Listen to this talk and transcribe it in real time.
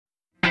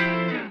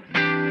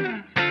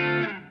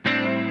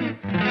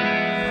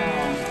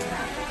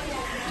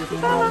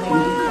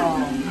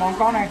มอง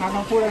กล้องหน่อยครับน้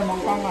องพูดเลยมอง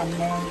กล้องก่อน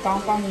1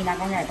 กล้องนี้นะ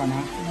กล้องใหญ่ก่อนน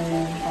ะ1 2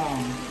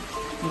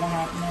นี่นะค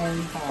รับ1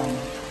 2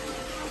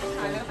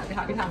ถ่ายแล้วถ่า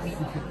ยพี่ทำนี่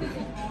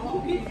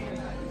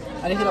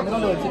อันนี้คือเราไม่ต้อ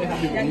งเดินใช่ไหมครับ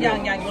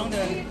ยังต้องเ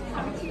ดิน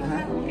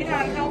พี่ทา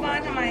นเข้าบ้าน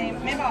ทำไม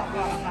ไม่บอก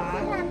ก่อนล่ะคะ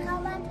พี่ทานเข้า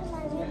บ้านทำไม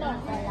ไม่บอก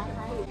ก่อนล่ะค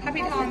ะถ้า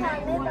พี่ทาน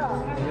ไม่บอก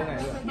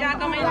ญาติ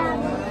ก็ไม่รู้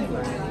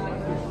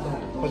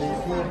พอดี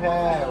พี่แค่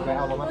ไปเ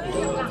อารถมาตรว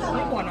จไ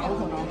ม่ปวดน้อง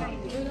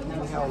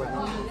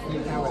พี่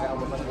แค่เอาไปเอา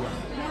รถมาตรวจ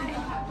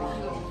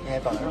ไง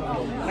ต่อ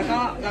แล้ว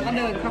ก็เ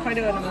ดินค่อยๆเ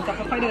ดินมันจะ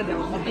ค่อยๆเดินเดี๋ยว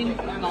มันติ้น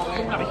น้อง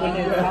กลับไปคนเ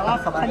ดินแล้วก็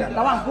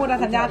ระหว่างพูด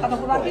สัญญาก็ต้อง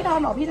พูดว่าพี่ทาน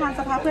บอกพี่ทานจ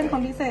ะพาเพื่อนค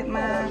นพิเศษม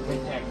า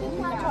พี่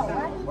ทานบอก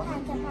ว่าพี่ทาน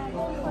จะพาเ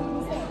พื่อนคน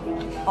พิเศษ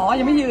อ๋อ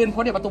ยังไม่ยืนเพรา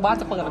ะเดี๋ยวประตูบ้าน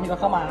จะเปิดแล้วมีรถ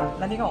เข้ามา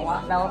แล้วนี่ก็บอกว่า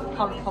แล้วพ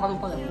อประตู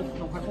เปิดปุ๊บห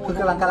นูค่อยพูดคือ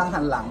กำลังหั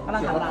นหลัง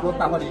รถ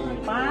ตามพอดี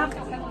ปั๊บ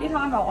พี่ท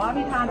านบอกว่า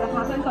พี่ทานจะพ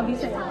าเพื่อนคนพิ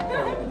เศษ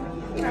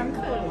น้ำเ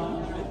ขิน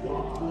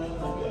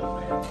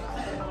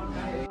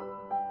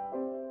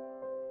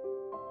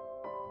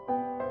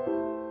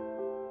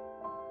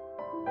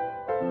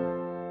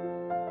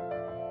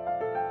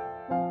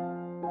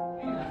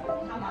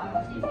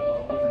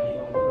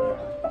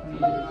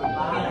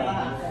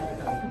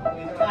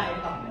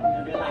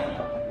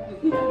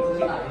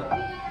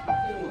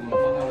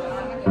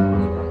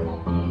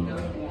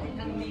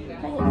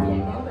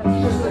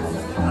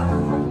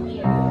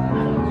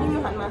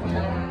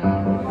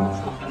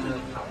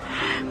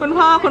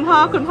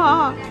คุณพ่อ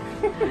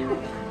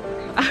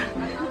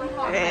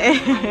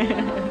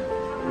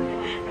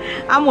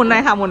เอาหมุนหน่อ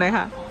ยค่ะ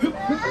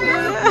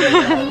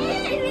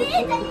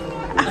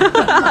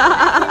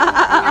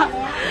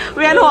เ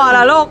วียนหัวเหร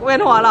อลูกเวีย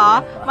นหัวเหรอ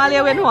มาเรี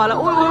ยเวียนหัวแล้ว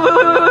อุ้ย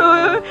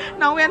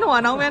น้องเวียนหัว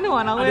เดิ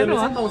นไป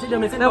เส้นตรง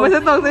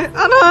สิ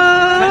อ้าว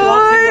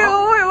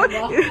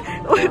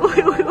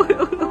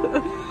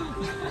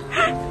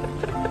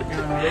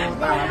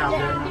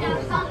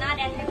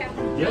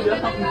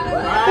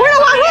อุ้ยระ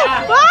วังลูก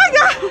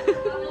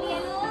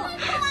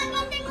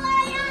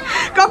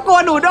ก็กลัว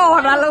หนูโด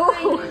นนะลูก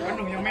ห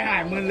นูยังไม่หา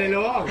ยมึนเลย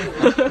ลูก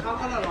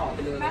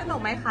แม่สนุก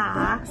ไหมคะ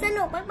ส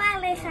นุกมาก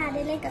ๆเลยค่ะไ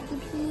ด้เล่นกับ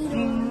พี่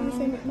ๆ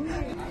สนุกมา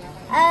ก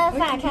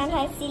ฝากทางไท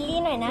ยซีรี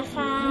ส์หน่อยนะค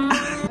ะ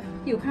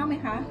หิวข้าวไหม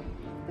คะ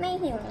ไม่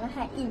หิวแล้ว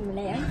ค่ะอิ่ม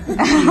แล้ว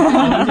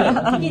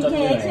กินเ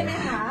ค้กใช่ไหม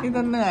คะกินจ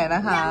นเหนื่อยน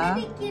ะคะยังไม่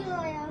ได้กินเล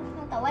ยอะ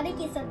แต่ว่าได้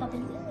กินสตรอเบอ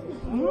รี่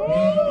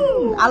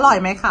อร่อย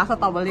ไหมคะส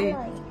ตรอเบอรี่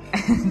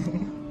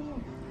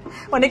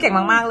วันนี้เก่ง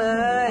มากๆเล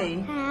ย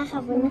ค่ะขอ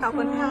บ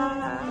คุณค่ะ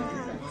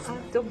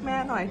จุ๊บแม่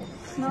หน่อย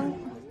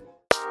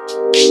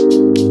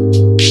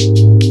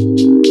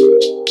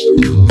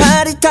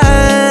Party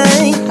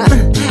time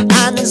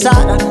하는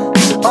사람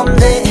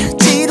없네